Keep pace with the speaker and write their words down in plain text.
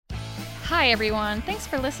Hi everyone, thanks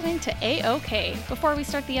for listening to A-OK. Before we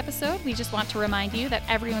start the episode, we just want to remind you that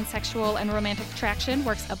everyone's sexual and romantic attraction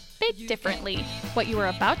works a bit differently. What you are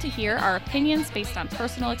about to hear are opinions based on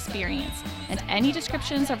personal experience, and any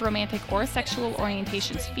descriptions of romantic or sexual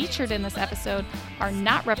orientations featured in this episode are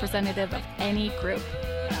not representative of any group.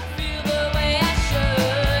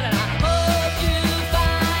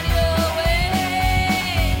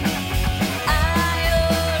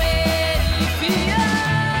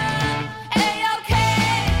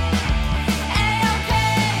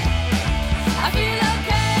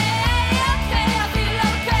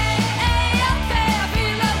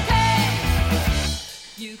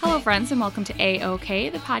 Hello friends, and welcome to A-OK,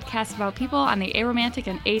 the podcast about people on the aromantic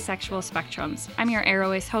and asexual spectrums. I'm your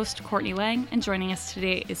Aroace host, Courtney Lang, and joining us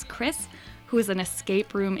today is Chris, who is an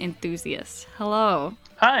escape room enthusiast. Hello.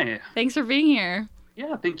 Hi. Thanks for being here.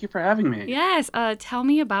 Yeah, thank you for having me. Yes, tell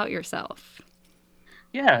me about yourself.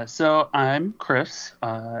 Yeah, so I'm Chris.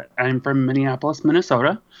 I'm from Minneapolis,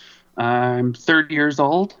 Minnesota. I'm 30 years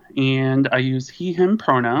old, and I use he, him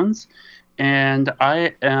pronouns, and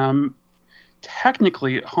I am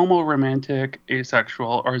technically homo-romantic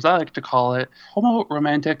asexual, or as I like to call it,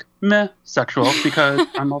 homo-romantic meh-sexual, because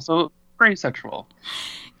I'm also gray-sexual.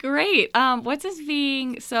 Great. What does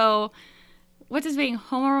being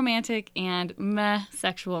homo-romantic and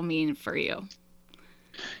meh-sexual mean for you?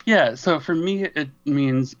 Yeah, so for me, it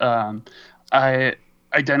means I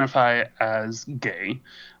identify as gay,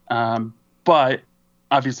 but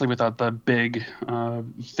obviously without the big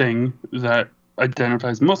thing that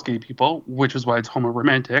identifies most gay people, which is why it's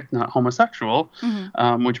homo-romantic, not homosexual,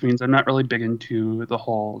 which means I'm not really big into the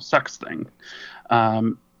whole sex thing. I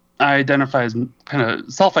identify as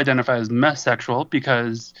self-identify as meh-sexual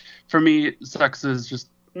because for me, sex is just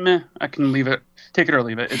meh. I can take it or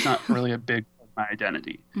leave it. It's not really a big part of my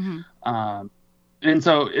identity. And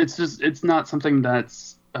so it's not something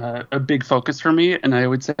that's a big focus for me. And I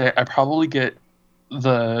would say I probably get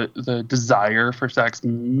the desire for sex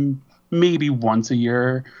maybe once a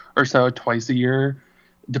year or so, twice a year,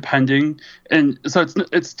 depending. And so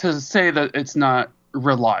it's to say that it's not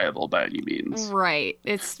reliable by any means. Right.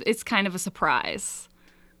 It's kind of a surprise.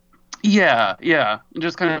 Yeah.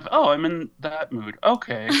 Just kind of, I'm in that mood.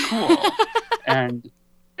 Okay, cool. And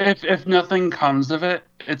if nothing comes of it,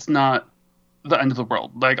 it's not the end of the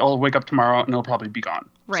world. Like, I'll wake up tomorrow and it'll probably be gone.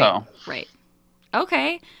 Right. Right.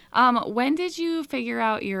 Okay. When did you figure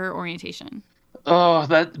out your orientation? Oh,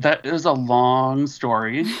 that is a long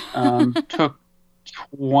story. Took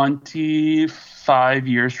 25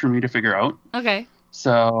 years for me to figure out. Okay.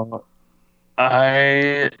 So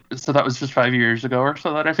that was just 5 years ago or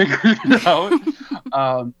so that I figured it out.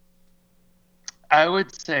 I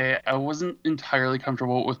would say I wasn't entirely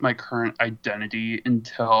comfortable with my current identity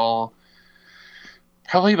until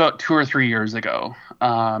probably about 2 or 3 years ago.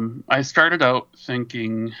 I started out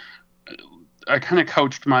thinking, I kind of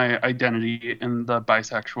couched my identity in the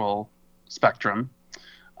bisexual spectrum.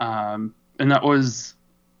 And that was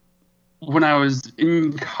when I was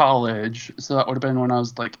in college. So that would have been when I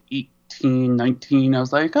was like 18, 19. I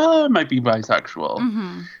was like, I might be bisexual.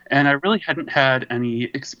 And I really hadn't had any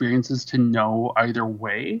experiences to know either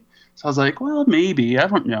way. So I was like, well, maybe, I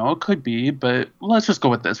don't know, it could be, but let's just go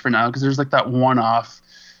with this for now. Because there's like that one-off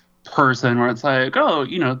person where it's like,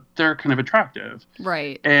 they're kind of attractive.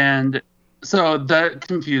 Right. And so that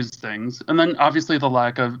confused things. And then obviously the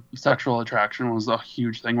lack of sexual attraction was a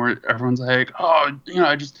huge thing where everyone's like, I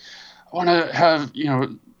want to have,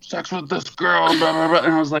 sex with this girl, blah, blah, blah.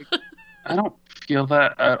 And I was like, I don't feel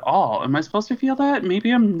that at all. Am I supposed to feel that? Maybe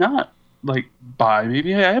I'm not like bi.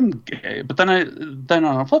 Maybe I am gay. But then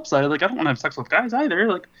on the flip side, like, I don't want to have sex with guys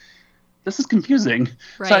either. Like, this is confusing.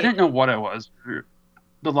 Right. So I didn't know what I was for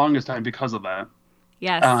the longest time because of that.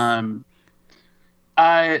 Yes.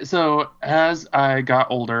 So as I got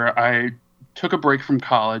older, I took a break from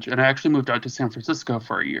college and I actually moved out to San Francisco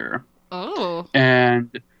for a year. Oh.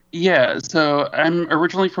 And yeah, so I'm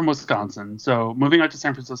originally from Wisconsin. So moving out to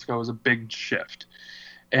San Francisco was a big shift.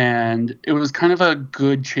 And it was kind of a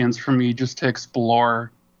good chance for me just to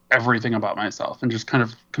explore everything about myself and just kind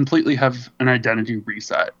of completely have an identity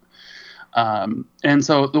reset. And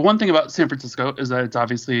so the one thing about San Francisco is that it's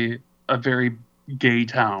obviously a very gay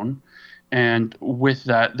town. And with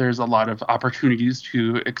that, there's a lot of opportunities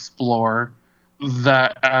to explore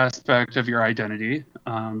that aspect of your identity,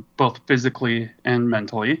 both physically and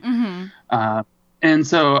mentally. And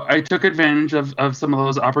so I took advantage of some of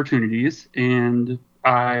those opportunities. And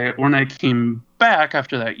when I came back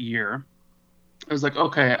after that year, I was like,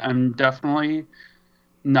 okay, I'm definitely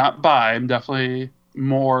not bi. I'm definitely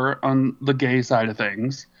more on the gay side of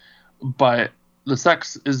things. But the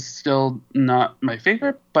sex is still not my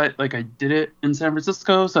favorite, but like I did it in San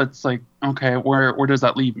Francisco, so it's like, okay, where does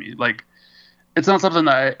that leave me? Like, it's not something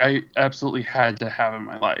that I absolutely had to have in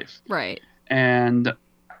my life. Right. And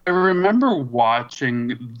I remember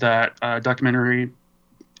watching that documentary,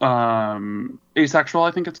 Asexual,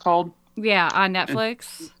 I think it's called. Yeah, on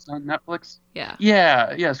Netflix. It's on Netflix. Yeah.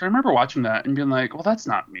 Yeah. So I remember watching that and being like, well, that's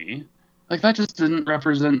not me. Like, that just didn't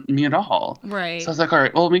represent me at all. Right. So I was like, all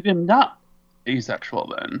right, well, maybe I'm not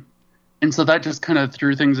asexual then. And so that just kind of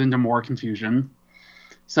threw things into more confusion.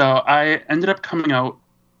 So I ended up coming out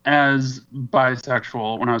as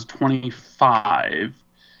bisexual when I was 25,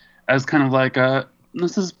 as kind of like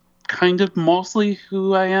this is kind of mostly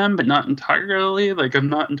who I am, but not entirely. Like, I'm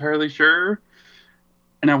not entirely sure.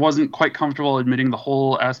 And I wasn't quite comfortable admitting the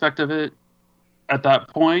whole aspect of it at that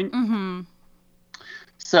point. Mm-hmm.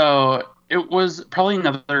 So it was probably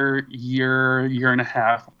another year and a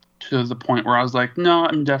half to the point where I was like, no,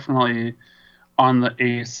 I'm definitely on the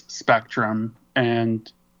ace spectrum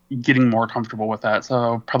and getting more comfortable with that.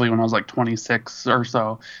 So probably when I was like 26 or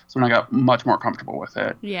so, is when I got much more comfortable with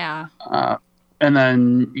it. Yeah. And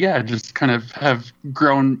then, just kind of have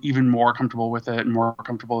grown even more comfortable with it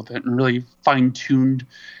and really fine-tuned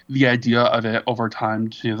the idea of it over time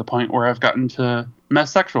to the point where I've gotten to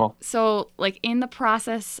messexual. So, like, in the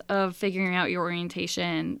process of figuring out your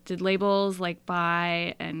orientation, did labels like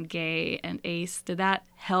bi and gay and ace, did that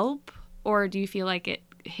help? Or do you feel like it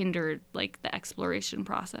hindered, like, the exploration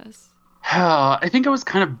process? I think it was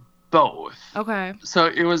kind of both. Okay. So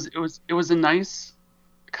it was a nice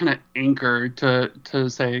kind of anchor to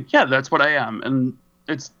say, yeah, that's what I am, and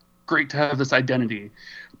it's great to have this identity.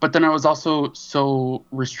 But then I was also so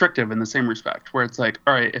restrictive in the same respect, where it's like,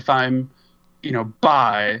 all right, if I'm,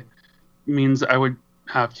 bi, means I would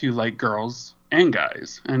have to like girls and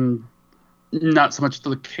guys, and not so much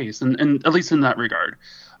the case, and at least in that regard.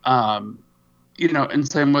 And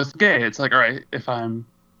same with gay. It's like, all right, if I'm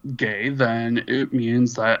gay, then it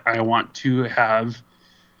means that I want to have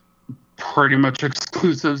pretty much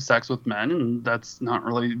exclusive sex with men, and that's not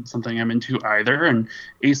really something I'm into either. And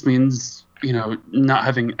ace means, not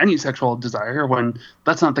having any sexual desire, when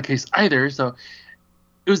that's not the case either. So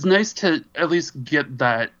it was nice to at least get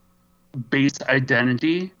that base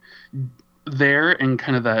identity there and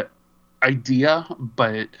kind of that idea,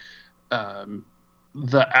 but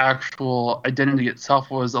the actual identity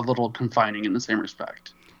itself was a little confining in the same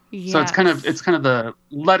respect. Yes. So it's kind of the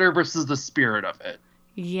letter versus the spirit of it.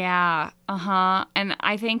 Yeah. Uh-huh. And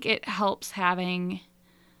I think it helps having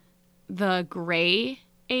the gray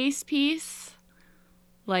ace piece.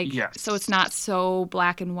 Like, yes. So it's not so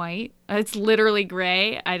black and white. It's literally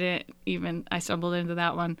gray. I stumbled into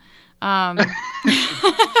that one.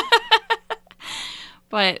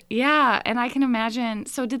 But yeah, and I can imagine,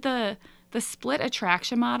 so did the split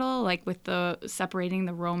attraction model, like with the separating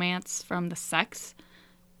the romance from the sex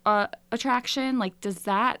attraction, like, does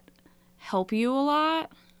that help you a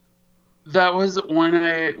lot? That was when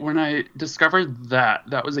I discovered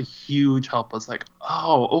that was a huge help. I was like,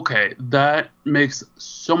 oh, okay, that makes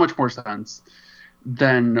so much more sense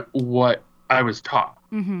than what I was taught.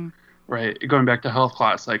 Mm-hmm. Right, going back to health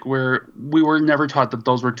class, like we were never taught that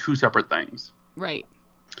those were two separate things. Right.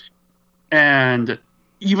 And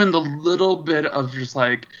even the little bit of just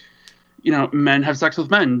like, men have sex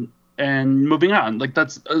with men and moving on, like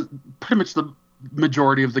that's pretty much the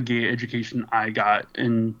majority of the gay education I got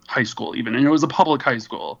in high school, even, and it was a public high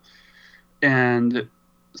school. And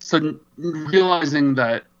so realizing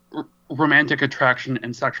that romantic attraction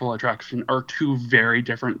and sexual attraction are two very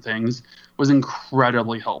different things was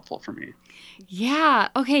incredibly helpful for me. Yeah.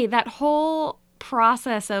 Okay. That whole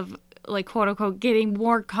process of, like, quote unquote, getting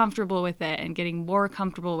more comfortable with it and getting more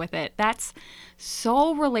comfortable with it, that's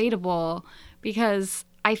so relatable, because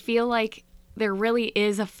I feel like there really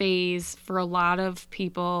is a phase for a lot of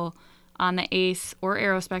people on the ace or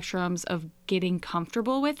aro spectrums of getting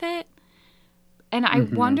comfortable with it. And I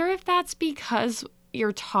wonder if that's because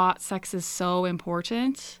you're taught sex is so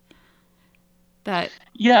important. I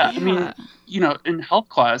mean, in health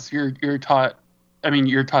class, you're taught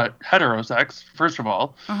heterosex, first of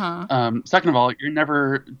all. Uh-huh. Second of all, you're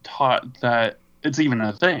never taught that it's even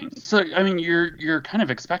a thing. So, I mean, you're kind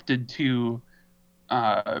of expected to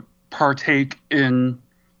partake in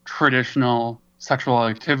traditional sexual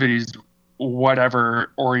activities,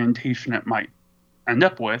 whatever orientation it might end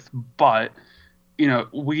up with. But,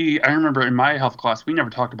 I remember in my health class, we never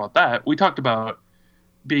talked about that. We talked about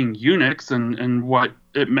being eunuchs and what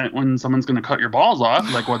it meant when someone's going to cut your balls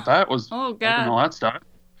off, like what that was. Oh, God. And all that stuff.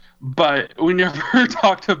 But we never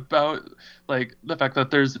talked about, like, the fact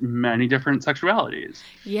that there's many different sexualities.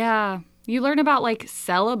 Yeah. You learn about like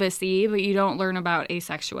celibacy, but you don't learn about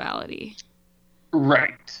asexuality.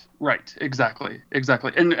 Right, exactly.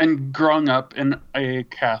 And growing up in a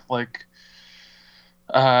Catholic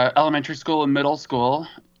elementary school and middle school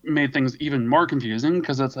made things even more confusing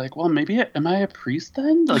because it's like, well, maybe am I a priest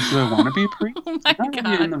then? Like, do I want to be a priest? Oh my I'm not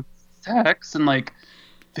really God. into sex, and like,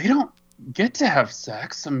 they don't get to have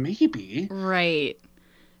sex, so maybe. Right.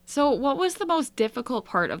 So, what was the most difficult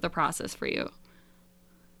part of the process for you?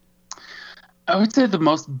 I would say the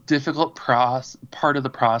most difficult part of the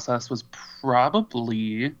process was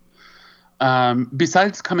probably,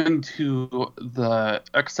 besides coming to the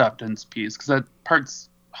acceptance piece, because that part's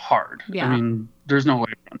hard. I Yeah. mean, there's no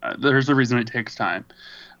way around that. There's a reason it takes time.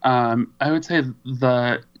 I would say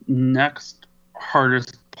the next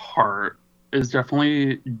hardest part is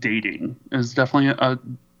definitely dating. Is definitely a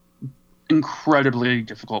incredibly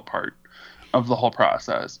difficult part of the whole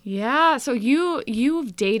process. Yeah. So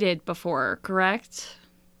you've dated before, correct?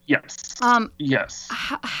 Yes. Yes.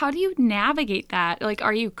 How do you navigate that? Like,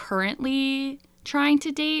 are you currently trying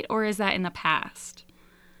to date, or is that in the past?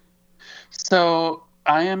 So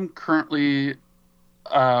I am currently,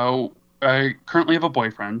 I currently have a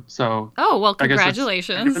boyfriend. So Oh, well, I guess it's kind of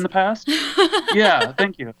congratulations. in the past. Yeah,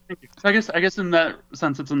 thank you. So I guess in that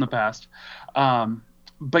sense it's in the past.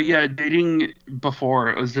 But yeah, dating before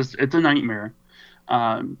it's a nightmare.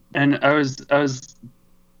 And I was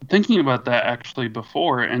thinking about that actually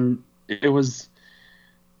before, and it was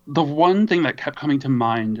the one thing that kept coming to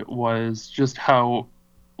mind was just how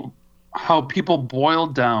people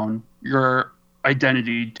boiled down your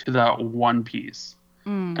identity to that one piece,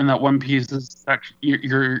 and that one piece is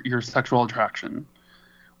your sexual attraction.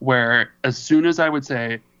 Where as soon as I would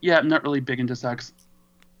say, yeah, I'm not really big into sex,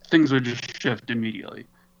 things would just shift immediately.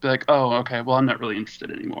 Be like, oh, okay, well, I'm not really interested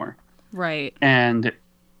anymore. Right. And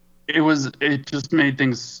it just made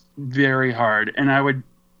things very hard. And I would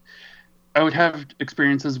have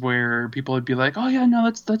experiences where people would be like, oh yeah, no,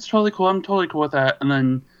 that's totally cool. I'm totally cool with that. And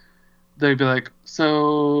then they'd be like,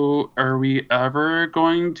 so are we ever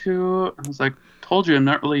going to? I was like, told you I'm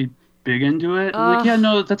not really big into it. I'm like, yeah,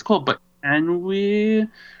 no, that's cool, but can we?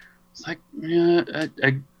 It's like, yeah,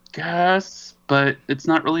 I guess, but it's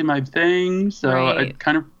not really my thing. So Right. I'd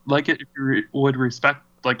kind of like it if you would respect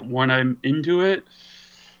like when I'm into it.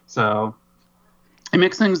 So it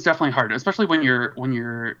makes things definitely hard, especially when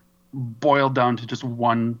you're boiled down to just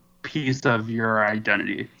one piece of your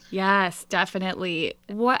identity. Yes, definitely.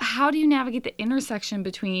 How do you navigate the intersection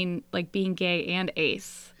between like being gay and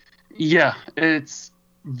ace? Yeah, it's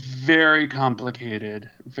very complicated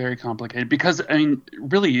because I mean,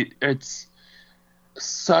 really, it's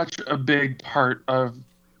such a big part of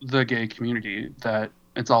the gay community that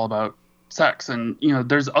it's all about sex, and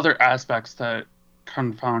there's other aspects that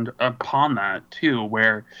confound upon that too,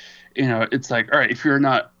 where it's like, all right, if you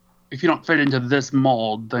don't fit into this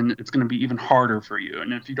mold, then it's going to be even harder for you,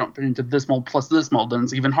 and if you don't fit into this mold plus this mold, then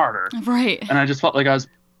it's even harder. Right. And I just felt like I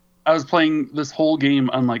was playing this whole game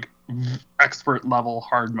on like expert level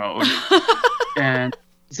hard mode. And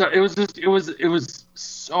so it was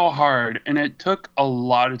so hard, and it took a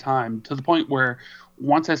lot of time, to the point where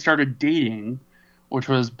once I started dating, which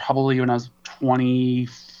was probably when I was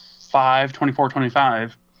 24,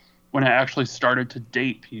 25, when I actually started to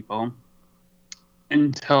date people,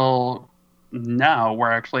 until now,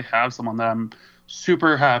 where I actually have someone that I'm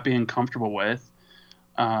super happy and comfortable with.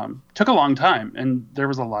 Took a long time, and there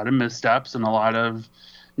was a lot of missteps and a lot of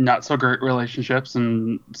not so great relationships,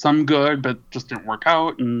 and some good but just didn't work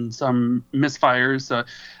out, and some misfires. So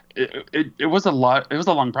it was a lot. It was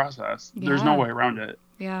a long process. There's no Yeah. way around it.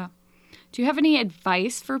 Yeah. Do you have any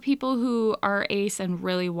advice for people who are ace and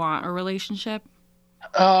really want a relationship?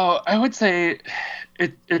 I would say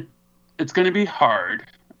it's going to be hard.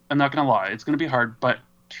 I'm not going to lie. It's going to be hard, but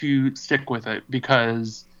to stick with it,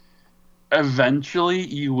 because eventually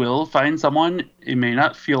you will find someone. It may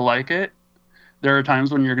not feel like it. There are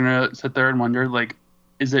times when you're going to sit there and wonder, like,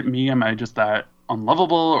 is it me? Am I just that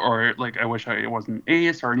unlovable? Or, like, I wish I wasn't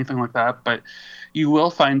ace or anything like that. But you will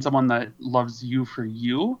find someone that loves you for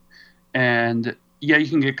you. And yeah, you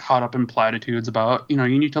can get caught up in platitudes about, you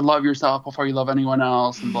need to love yourself before you love anyone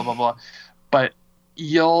else and blah, blah, blah. But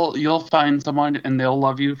you'll find someone and they'll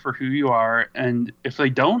love you for who you are. And if they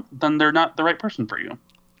don't, then they're not the right person for you.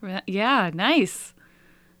 Yeah, nice.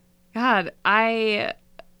 God, I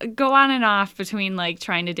go on and off between like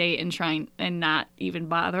trying to date and trying and not even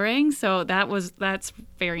bothering. So that's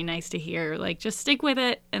very nice to hear. Like, just stick with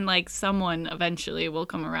it, and like someone eventually will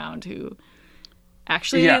come around who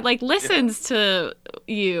actually like listens to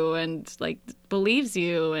you and like believes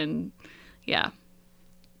you, and yeah.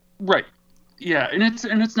 Right. Yeah, and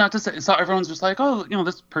it's not to say so everyone's just like, oh,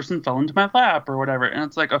 this person fell into my lap or whatever, and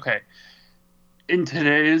it's like, okay, in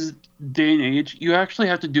today's day and age, you actually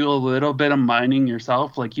have to do a little bit of mining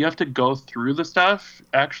yourself. Like you have to go through the stuff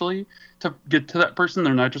actually to get to that person.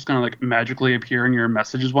 They're not just gonna like magically appear in your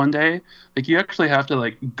messages one day. Like you actually have to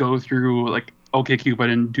like go through like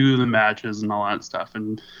OkCupid and do the matches and all that stuff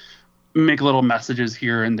and make little messages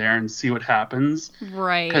here and there and see what happens.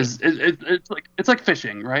 Right. Because it's like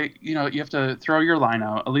fishing, right? You have to throw your line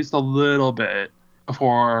out at least a little bit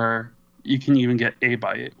before you can even get a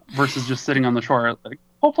bite versus just sitting on the shore. Like,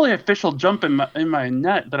 hopefully a fish will jump in my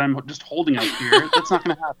net that I'm just holding out here. That's not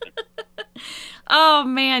going to happen. Oh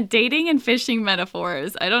man, dating and fishing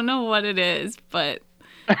metaphors. I don't know what it is, but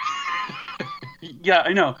Yeah,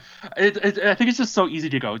 I know. I think it's just so easy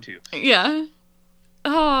to go to. yeah.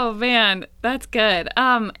 Oh man, that's good.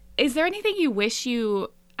 Is there anything you wish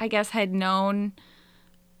you, I guess, had known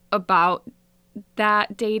about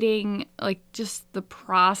that dating, like just the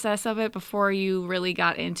process of it before you really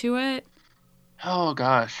got into it? Oh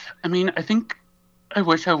gosh. I mean, I think I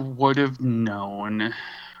wish I would have known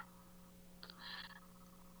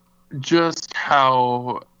just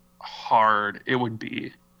how hard it would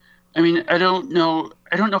be. I mean, I don't know.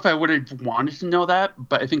 I don't know if I would have wanted to know that,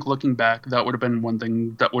 but I think looking back, that would have been one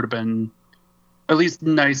thing that would have been at least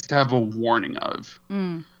nice to have a warning of.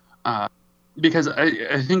 Mm. Because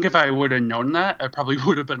I think if I would have known that, I probably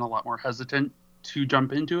would have been a lot more hesitant to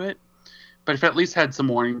jump into it. But if I at least had some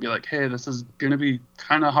warning, be like, hey, this is going to be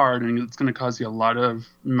kind of hard and it's going to cause you a lot of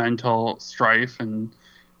mental strife and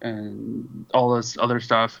all this other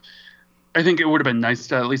stuff, I think it would have been nice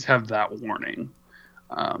to at least have that warning.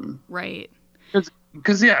 Right.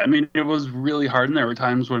 Because, yeah, I mean, it was really hard. And there were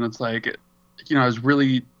times when it's like, I was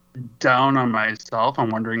really down on myself. I'm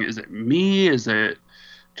wondering, is it me? Is it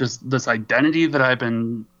just this identity that I've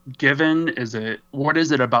been given? What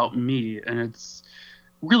is it about me? And it's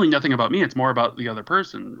really nothing about me. It's more about the other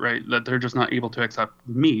person, right? That they're just not able to accept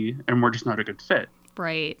me and we're just not a good fit.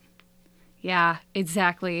 Right. Yeah,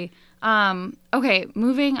 exactly. Okay,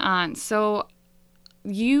 moving on. So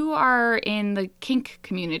you are in the kink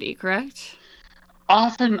community, correct?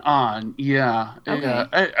 Off and on, yeah. Okay.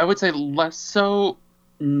 Yeah. I would say less so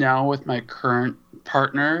now with my current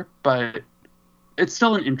partner, but it's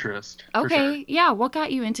still an interest. For Okay. sure. Yeah, what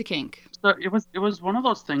got you into kink? So it was one of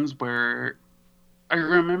those things where I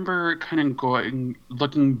remember kind of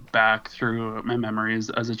looking back through my memories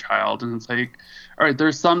as a child, and it's like, all right,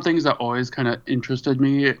 there's some things that always kind of interested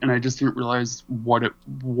me, and I just didn't realize what it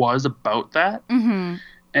was about that. Mm-hmm.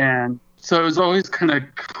 And so it was always kind of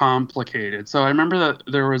complicated. So I remember that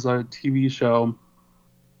there was a TV show.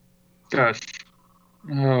 Gosh,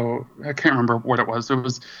 oh, I can't remember what it was. It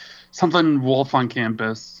was something Wolf on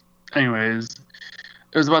Campus. Anyways,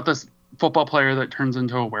 it was about this football player that turns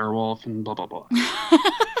into a werewolf and blah blah blah.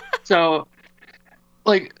 So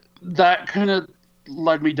like that kind of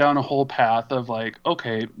led me down a whole path of like,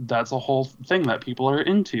 okay, that's a whole thing that people are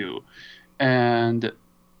into. And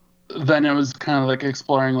then it was kind of like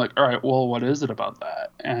exploring like, all right, well, what is it about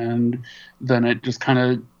that? And then it just kind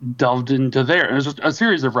of delved into there. And it was just a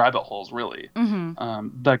series of rabbit holes, really,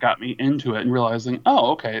 that got me into it and realizing,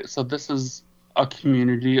 oh, okay, so this is a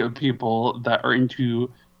community of people that are into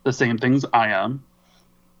the same things I am,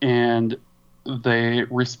 and they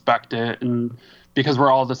respect it, and because we're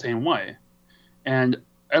all the same way. And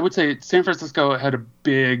I would say San Francisco had a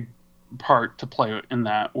big part to play in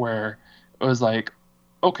that, where it was like,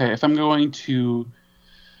 okay, if I'm going to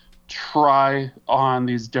try on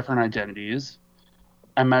these different identities,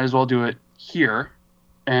 I might as well do it here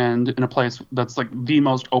and in a place that's like the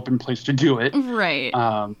most open place to do it. Right.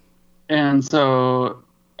 And so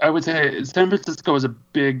I would say San Francisco was a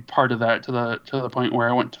big part of that, to the point where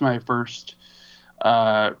I went to my first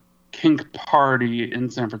kink party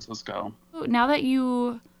in San Francisco. Now that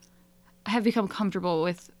you have become comfortable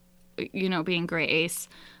with, being gray ace,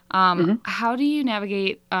 how do you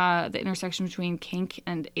navigate the intersection between kink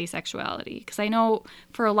and asexuality? Because I know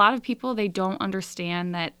for a lot of people, they don't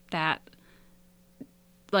understand that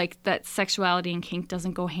sexuality and kink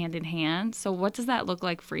doesn't go hand in hand. So what does that look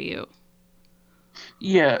like for you?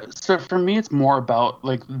 Yeah, so for me, it's more about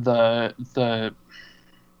like the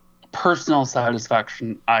personal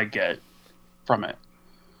satisfaction I get from it.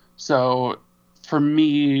 So for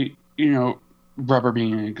me, rubber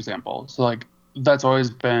being an example. So like that's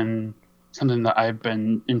always been something that I've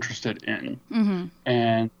been interested in. Mm-hmm.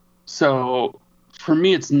 And so for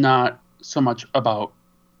me, it's not so much about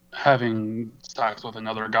having sex with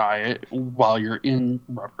another guy while you're in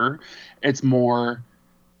rubber. It's more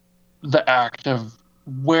the act of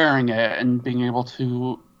wearing it and being able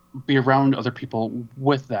to be around other people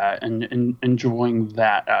with that and enjoying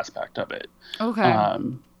that aspect of it. Okay.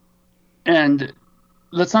 And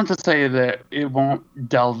that's not to say that it won't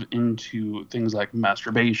delve into things like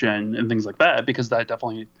masturbation and things like that, because that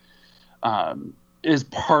definitely is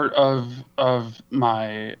part of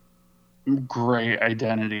my gray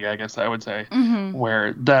identity, I guess I would say,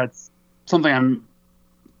 where that's something I'm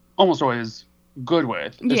almost always good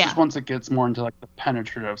with. It's just once it gets more into like the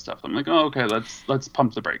penetrative stuff, I'm like, oh, okay, let's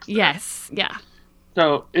pump the brakes there. Yes. Yeah.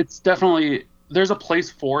 So it's definitely, there's a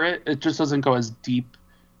place for it. It just doesn't go as deep,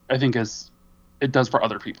 I think, as it does for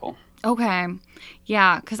other people. Okay.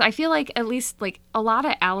 Yeah, because I feel like at least like a lot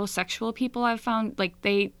of allosexual people I've found, like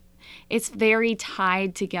it's very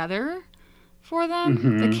tied together for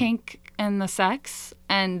them, the kink and the sex.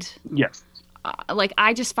 And yes, like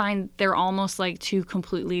I just find they're almost like two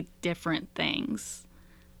completely different things.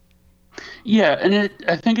 Yeah, and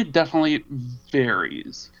I think it definitely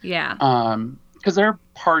varies. Yeah. Because there are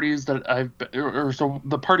parties that so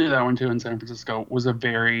the party that I went to in San Francisco was a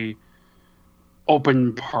very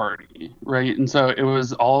open party, right? And so it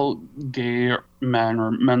was all gay men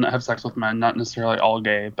or men that have sex with men, not necessarily all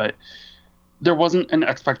gay, but there wasn't an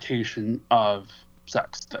expectation of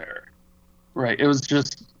sex there, right? It was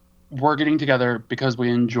just, we're getting together because we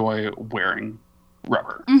enjoy wearing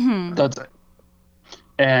rubber. That's it.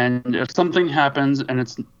 And if something happens and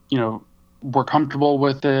it's, we're comfortable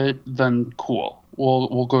with it, then cool.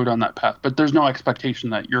 We'll go down that path. But there's no expectation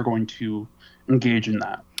that you're going to engage in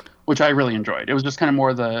that, which I really enjoyed. It was just kind of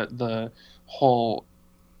more the whole,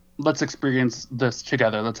 let's experience this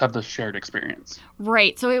together. Let's have this shared experience.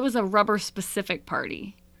 Right. So it was a rubber specific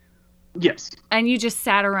party. Yes. And you just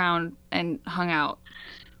sat around and hung out.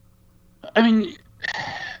 I mean,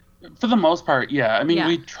 for the most part, yeah. I mean,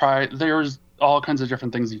 we tried, there was all kinds of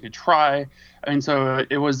different things you could try. I mean, so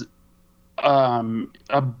it was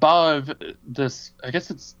above this, I guess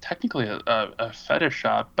it's technically a fetish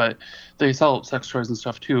shop, but they sell sex toys and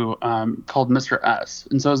stuff too, called Mr. S.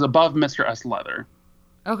 And so it was above Mr. S leather.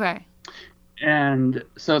 Okay. And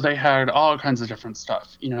so they had all kinds of different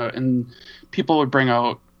stuff, and people would bring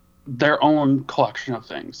out their own collection of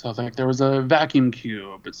things. So like there was a vacuum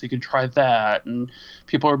cube, so you could try that, and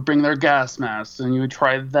people would bring their gas masks and you would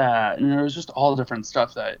try that, and it was just all different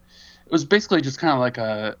stuff that it was basically just kind of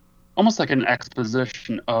like almost like an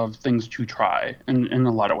exposition of things to try in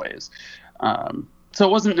a lot of ways. So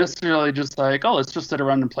it wasn't necessarily just like, oh, let's just sit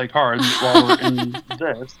around and play cards while we're in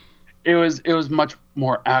this. It was much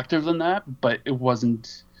more active than that, but it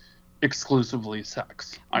wasn't exclusively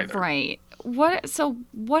sex either. Right.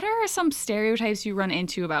 What are some stereotypes you run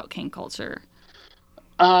into about kink culture?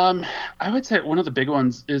 I would say one of the big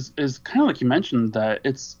ones is kind of like you mentioned, that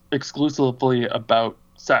it's exclusively about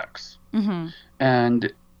sex.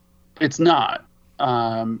 And it's not,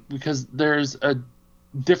 because there's a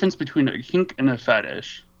difference between a kink and a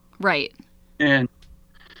fetish. Right. And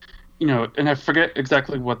and I forget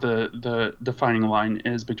exactly what the defining line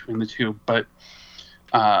is between the two, but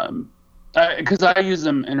because I use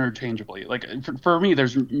them interchangeably. Like for me,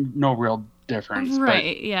 there's no real difference.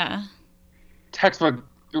 Right. Yeah. Textbook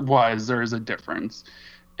wise, there is a difference,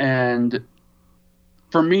 and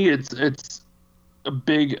for me, it's a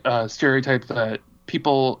big stereotype that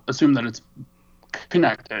people assume that it's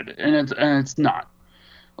connected, and it's not.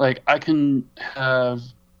 Like I can have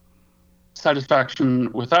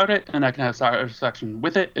satisfaction without it, and I can have satisfaction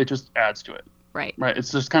with it. It just adds to it. Right.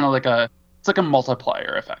 It's just kind of like it's like a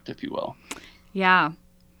multiplier effect, if you will. Yeah.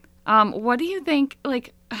 What do you think,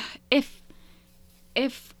 like, if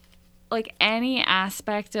like any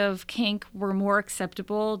aspect of kink were more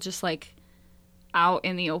acceptable, just like out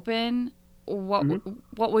in the open,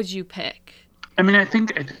 what would you pick? I mean, I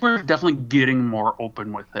think we're definitely getting more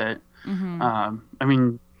open with it. I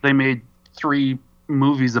mean, they made 3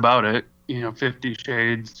 movies about it. 50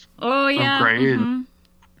 Shades of Grey and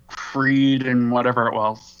Freed and whatever it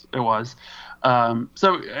was.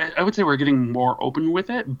 So I would say we're getting more open with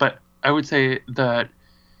it, but I would say that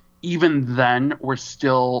even then we're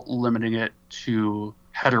still limiting it to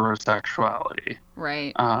heterosexuality.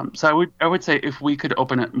 Right. So I would say if we could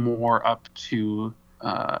open it more up to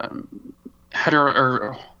hetero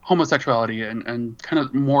or homosexuality and kind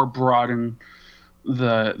of more broaden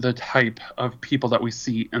the type of people that we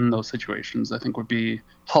see in those situations, I think would be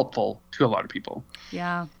helpful to a lot of people.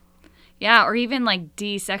 Yeah. Yeah, or even like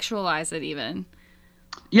desexualize it even.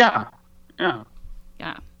 Yeah.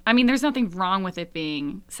 I mean, there's nothing wrong with it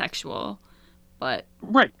being sexual, but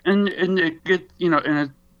right, and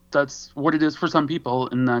that's what it is for some people,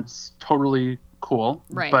 and that's totally cool.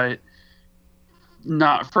 Right. But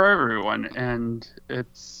not for everyone, and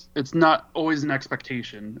it's not always an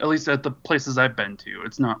expectation. At least at the places I've been to,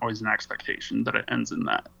 it's not always an expectation that it ends in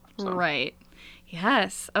that. So. Right.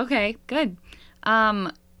 Yes. Okay, good.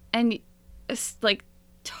 And it's like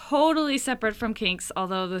totally separate from kinks,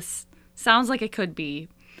 although this sounds like it could be,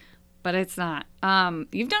 but it's not.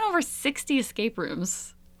 You've done over 60 escape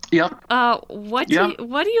rooms. Yep. What do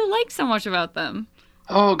you like so much about them?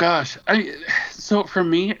 Oh gosh. So for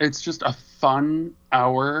me, it's just a fun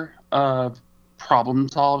hour of problem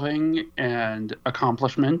solving and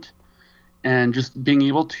accomplishment, and just being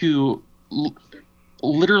able to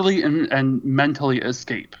literally and mentally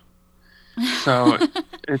escape. So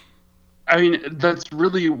that's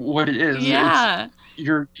really what it is. Yeah.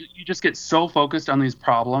 You just get so focused on these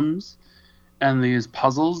problems and these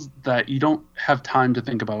puzzles that you don't have time to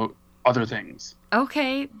think about other things.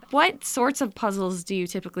 Okay. What sorts of puzzles do you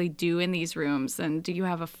typically do in these rooms, and do you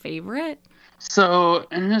have a favorite? So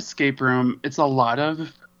in an escape room, it's a lot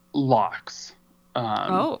of locks.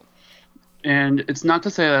 And it's not to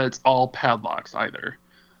say that it's all padlocks either.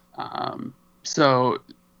 So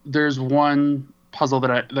there's one puzzle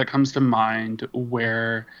that comes to mind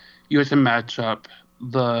where you have to match up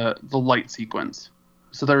the light sequence.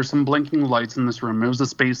 So there are some blinking lights in this room. It was a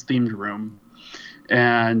space-themed room,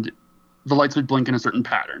 and the lights would blink in a certain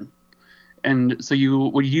pattern. And so you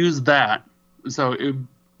would use that. So it would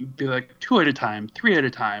be like 2 at a time, 3 at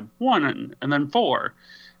a time, 1, and then 4.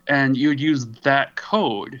 And you would use that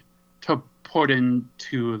code to put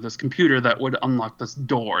into this computer that would unlock this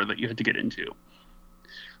door that you had to get into.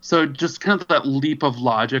 So just kind of that leap of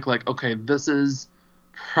logic, like, okay, this is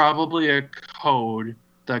probably a code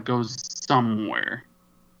that goes somewhere.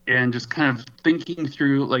 And just kind of thinking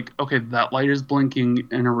through, like, okay, that light is blinking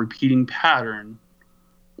in a repeating pattern.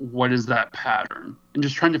 What is that pattern? And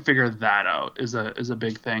just trying to figure that out is a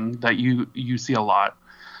big thing that you see a lot.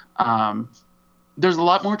 There's a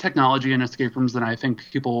lot more technology in escape rooms than I think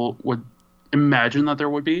people would imagine that there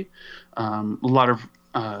would be. A lot of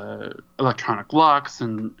electronic locks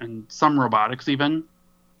and some robotics even.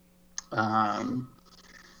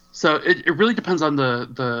 So it really depends on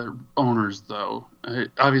the owners, though.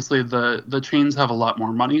 Obviously, the chains have a lot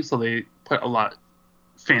more money, so they put a lot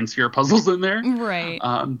fancier puzzles in there, right?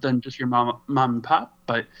 Than just your mom and pop.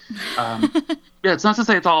 But yeah, it's not to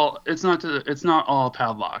say it's not all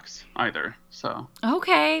padlocks either. So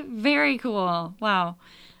okay, very cool. Wow,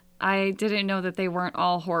 I didn't know that they weren't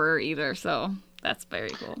all horror either. So that's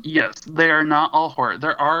very cool. Yes, they are not all horror.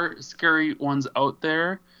 There are scary ones out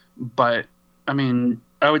there, but I mean,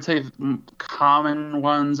 I would say common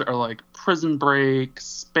ones are like Prison Break,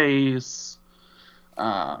 Space,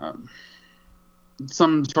 some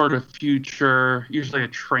sort of future, usually a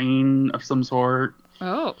train of some sort.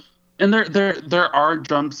 Oh. And there are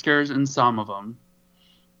jump scares in some of them,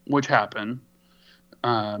 which happen,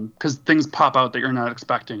 because things pop out that you're not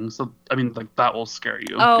expecting. So I mean, like, that will scare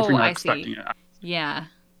you if you're not expecting it. Yeah.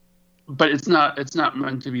 But it's not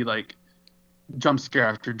meant to be like jump scare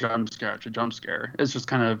after jump scare after jump scare. It's just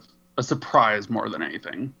kind of a surprise more than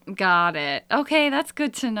anything. Got it. Okay, that's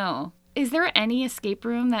good to know. Is there any escape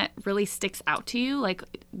room that really sticks out to you, like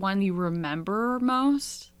one you remember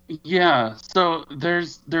most? Yeah, so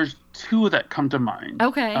there's 2 that come to mind.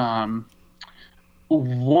 Okay.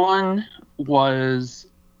 One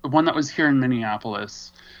that was here in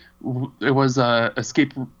Minneapolis. It was a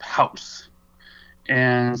escape house,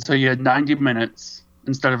 and so you had 90 minutes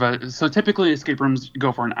instead of so typically escape rooms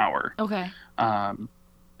go for an hour. Okay.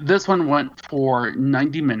 This one went for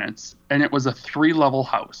 90 minutes, and it was a 3-level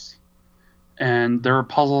house. And there were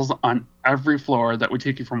puzzles on every floor that would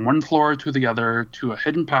take you from one floor to the other to a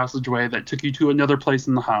hidden passageway that took you to another place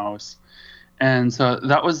in the house. And so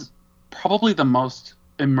that was probably the most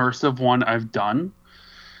immersive one I've done.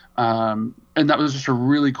 And that was just a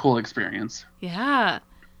really cool experience. Yeah.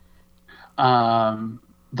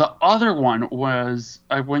 The other one was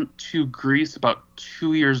I went to Greece about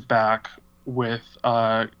 2 years back with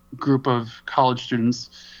a group of college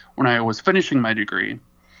students when I was finishing my degree.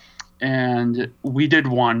 And we did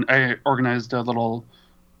one. I organized a little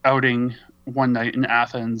outing one night in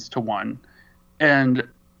Athens to one. And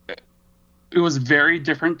it was very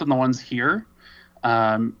different than the ones here.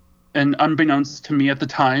 And unbeknownst to me at the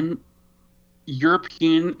time,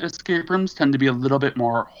 European escape rooms tend to be a little bit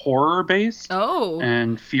more horror-based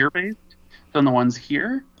and fear-based than the ones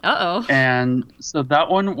here. Uh-oh. And so that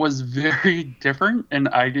one was very different, and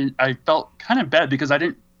I felt kind of bad because I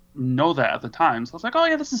didn't know that at the time. So I was like, oh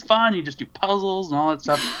yeah, this is fun. You just do puzzles and all that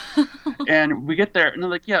stuff. And we get there, and they're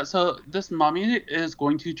like, yeah, so this mummy is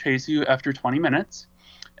going to chase you after 20 minutes.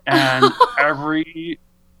 And every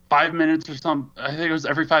 5 minutes or some. I think it was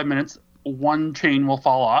every 5 minutes, one chain will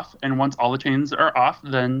fall off, and once all the chains are off,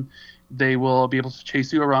 then they will be able to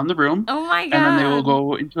chase you around the room, Oh my and then they will God.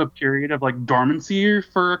 go into a period of like dormancy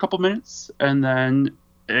for a couple minutes, and then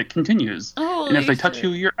it continues. And if Holy they touch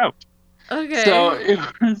you, shit. you're out. So Okay. it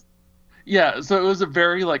was, yeah. So it was a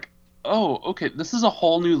very like, oh, okay, this is a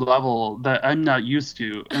whole new level that I'm not used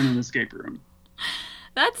to in an escape room.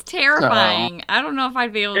 That's So terrifying. I don't know if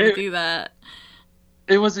I'd be able to it do that.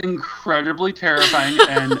 it was incredibly terrifying,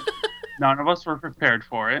 and none of us were prepared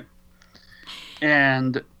for it.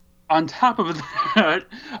 And on top of that,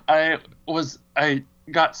 I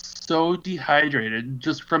got so dehydrated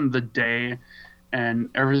just from the day and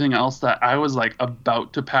everything else that I was like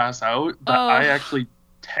about to pass out that I Oh. actually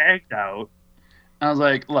tagged out. I was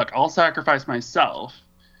like, look, I'll sacrifice myself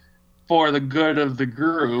for the good of the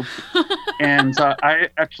group. And so I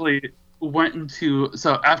actually went into,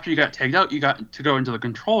 so after you got tagged out, you got to go into the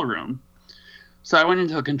control room. So I went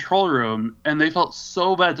into the control room, and they felt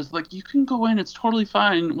so bad. Just like, you can go in, it's totally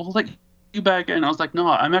fine. We'll let you back in. I was like, no,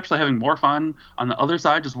 I'm actually having more fun on the other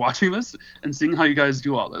side, just watching this and seeing how you guys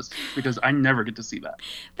do all this, because I never get to see that.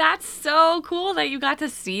 That's so cool that you got to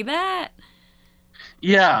see that.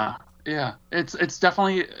 Yeah, yeah. It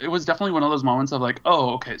was definitely one of those moments of like,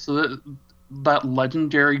 oh, okay, so that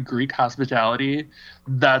legendary Greek hospitality,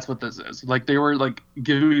 that's what this is. Like they were like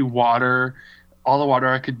giving me water, all the water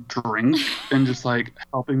I could drink, and just like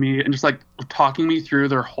helping me and just like talking me through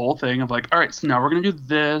their whole thing of like, all right, so now we're gonna do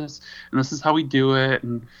this, and this is how we do it,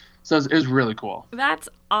 and so it was really cool. That's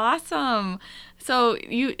awesome. So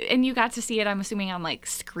you got to see it, I'm assuming, on like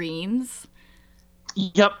screens.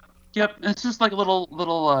 Yep, yep. It's just like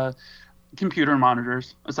little computer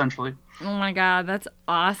monitors essentially. Oh my God, that's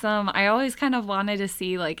awesome. I always kind of wanted to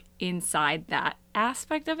see like inside that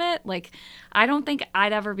aspect of it. Like, I don't think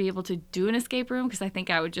I'd ever be able to do an escape room because I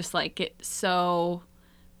think I would just like get so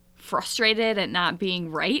frustrated at not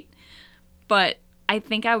being right. But I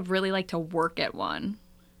think I would really like to work at one.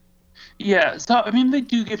 Yeah, so I mean, they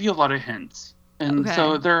do give you a lot of hints, and Okay.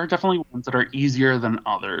 so there are definitely ones that are easier than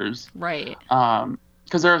others. Right.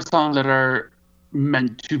 Because there are some that are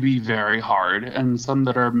meant to be very hard, and some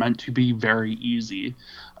that are meant to be very easy.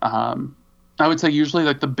 Um, I would say usually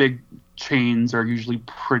like the big chains are usually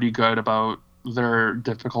pretty good about their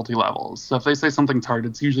difficulty levels. So if they say something's hard,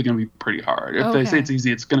 it's usually going to be pretty hard. If they say Okay. it's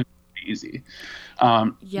easy, it's going to be easy.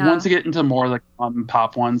 Yeah. Once you get into more like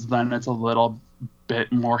pop ones, then it's a little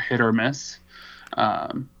bit more hit or miss.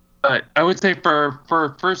 But I would say for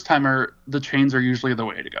a first timer, the chains are usually the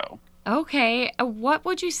way to go. Okay. What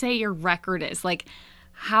would you say your record is? Like,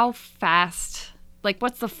 how fast, like,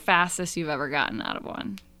 what's the fastest you've ever gotten out of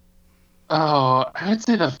one? Oh, I would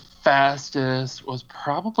say the fastest was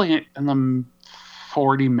probably in the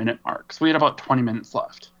 40-minute mark. So we had about 20 minutes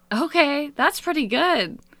left. Okay. That's pretty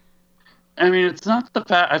good. I mean, it's not the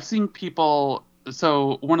I've seen people.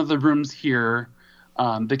 So one of the rooms here,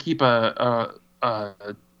 they keep a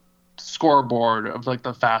scoreboard of like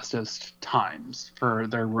the fastest times for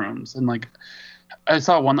their rooms, and like I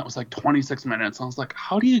saw one that was like 26 minutes. I was like,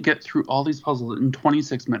 how do you get through all these puzzles in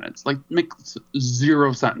 26 minutes? Like, makes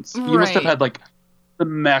zero sense. You must have Right. had like the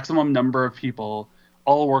maximum number of people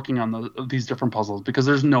all working on these different puzzles because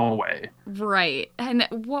there's no way. Right. And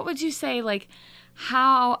what would you say, like,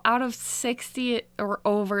 how out of 60 or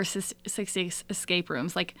over 60 escape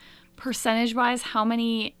rooms, like, percentage wise, how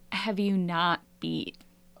many have you not beat?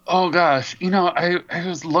 Oh gosh, I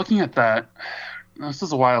was looking at that. This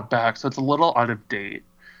is a while back, so it's a little out of date.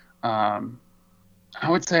 Um, I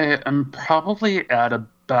would say I'm probably at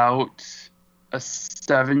about a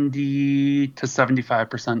 70 to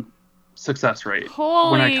 75% success rate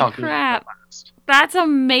when I Holy calculate that crap. last. That's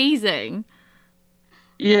amazing.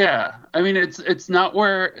 Yeah, I mean it's not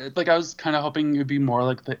where like I was kind of hoping it would be more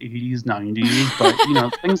like the 80s, 90s, but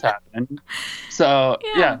things happen. So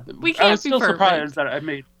Yeah. yeah, We I can't was be still surprised perfect. that I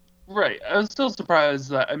made right. I was still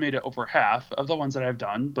surprised that I made it over half of the ones that I've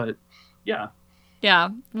done, but yeah, Yeah.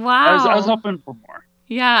 I was Wow. hoping for more.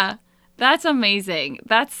 Yeah. That's amazing.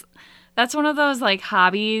 That's one of those like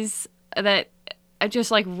hobbies that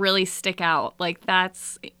just like really stick out. Like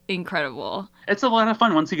that's incredible. It's a lot of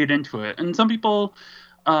fun once you get into it, and some people,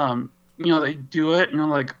 they do it and they're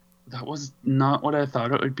like, that was not what I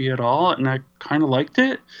thought it would be at all, and I kind of liked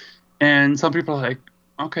it. And some people are like,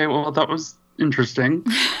 okay, well, that was interesting.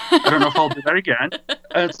 I don't know if I'll do that again.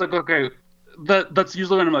 And it's like, okay, that's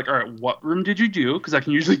usually when I'm like, all right, what room did you do? Because I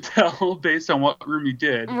can usually tell based on what room you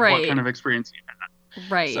did, what kind Right. of experience you had.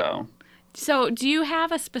 Right. So, So, do you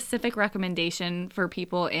have a specific recommendation for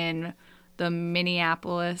people in the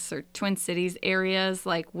Minneapolis or Twin Cities areas,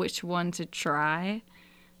 like which one to try?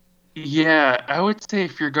 Yeah, I would say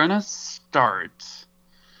if you're gonna start,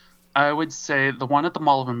 I would say the one at the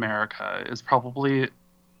Mall of America is probably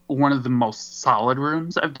one of the most solid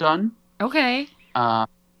rooms I've done. Okay. Uh,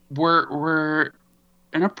 we're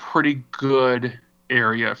in a pretty good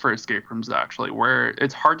area for escape rooms, actually, where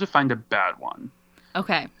it's hard to find a bad one.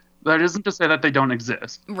 Okay. That isn't to say that they don't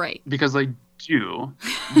exist, Right. because they do,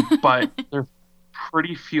 but they're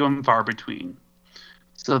pretty few and far between.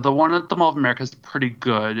 So the one at the Mall of America is pretty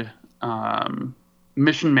good.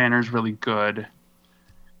 Mission Manor is really good.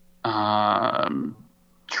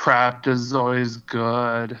 Trapped is always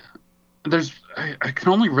good. I can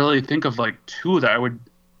only really think of like two that I would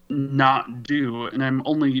not do, and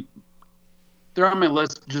they're on my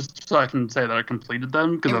list just so I can say that I completed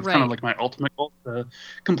them, because that's kind of Right. like my ultimate goal, to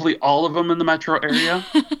complete all of them in the metro area.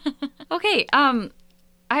 Okay. I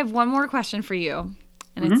have one more question for you,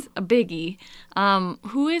 and it's a biggie.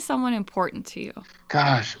 Who is someone important to you?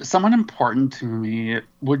 Gosh, someone important to me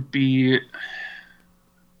would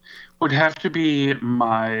have to be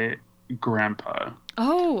my grandpa.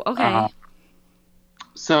 Oh, okay.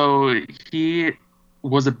 So he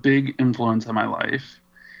was a big influence on my life,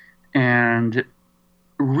 and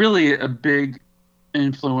really a big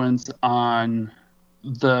influence on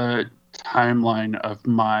the timeline of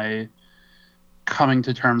my coming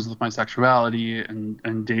to terms with my sexuality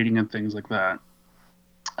and dating and things like that.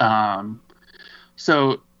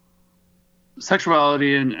 So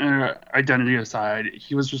sexuality and identity aside,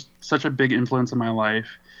 he was just such a big influence in my life,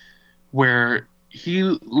 where he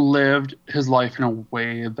lived his life in a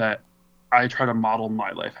way that I try to model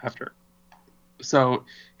my life after. So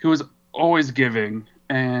he was always giving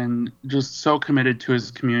and just so committed to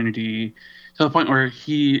his community, to the point where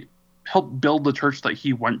he helped build the church that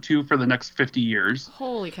he went to for the next 50 years.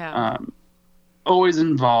 Holy cow. Always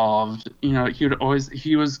involved.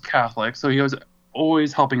 He was Catholic, so he was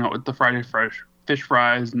always helping out with the Friday fish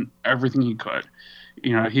fries and everything he could.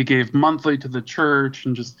 He gave monthly to the church,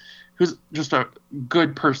 and he was just a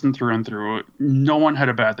good person through and through. No one had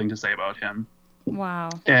a bad thing to say about him. Wow.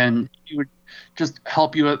 And he would just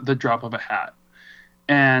help you at the drop of a hat.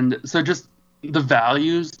 And so just the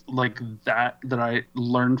values like that I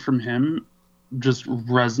learned from him just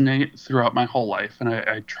resonate throughout my whole life. And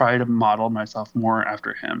I try to model myself more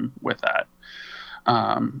after him with that.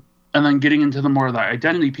 And then getting into the more of the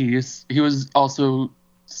identity piece, he was also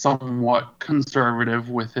somewhat conservative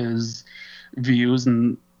with his views,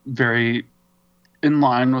 and very in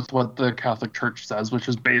line with what the Catholic Church says, which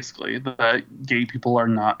is basically that gay people are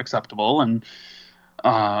not acceptable, and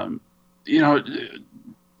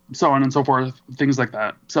so on and so forth, things like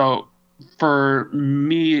that. So for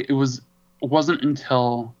me, it wasn't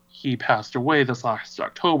until he passed away this last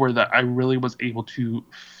October that I really was able to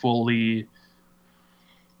fully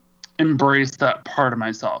embrace that part of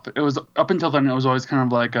myself. It was, up until then, it was always kind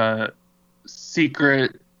of like a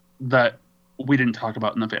secret that we didn't talk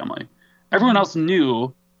about in the family. Everyone else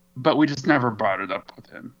knew, but we just never brought it up with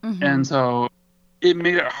him. Mm-hmm. And so it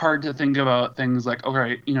made it hard to think about things like,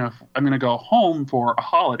 okay, if I'm going to go home for a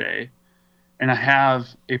holiday and I have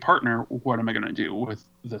a partner, what am I going to do with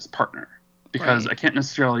this partner? Because Right. I can't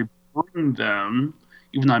necessarily bring them,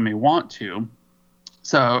 even though I may want to.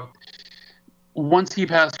 So once he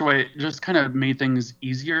passed away, it just kind of made things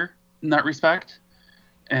easier in that respect.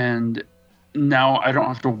 And now I don't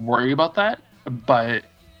have to worry about that, but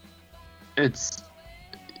it's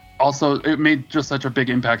also, it made just such a big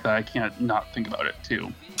impact that I can't not think about it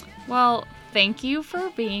too. Well, thank you for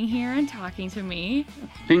being here and talking to me.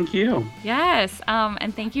 Thank you. Yes,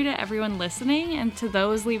 and thank you to everyone listening, and to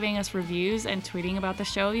those leaving us reviews and tweeting about the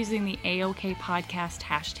show using the AOK podcast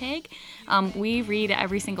hashtag. We read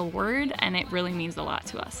every single word, and it really means a lot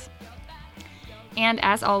to us. And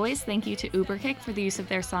as always, thank you to Uberkick for the use of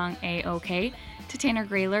their song AOK, to Tanner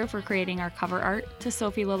Grayler for creating our cover art, to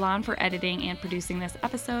Sophie Lalonde for editing and producing this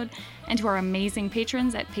episode, and to our amazing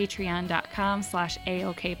patrons at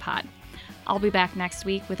patreon.com/AOKpod. I'll be back next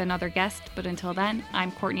week with another guest, but until then,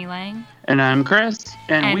 I'm Courtney Lang. And I'm Chris,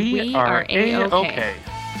 and we are are A-OK. A-OK.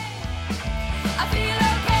 I feel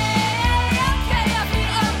okay, okay, I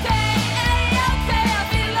feel okay, okay, I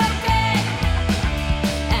feel okay.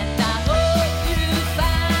 And I hope you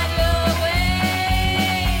find your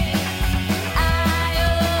way. I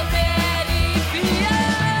already feel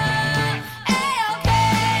okay,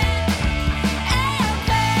 okay.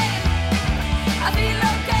 I feel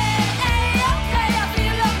okay, okay, I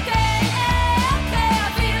feel okay, okay, I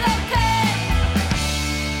feel okay.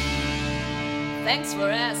 Thanks for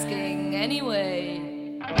asking anyway.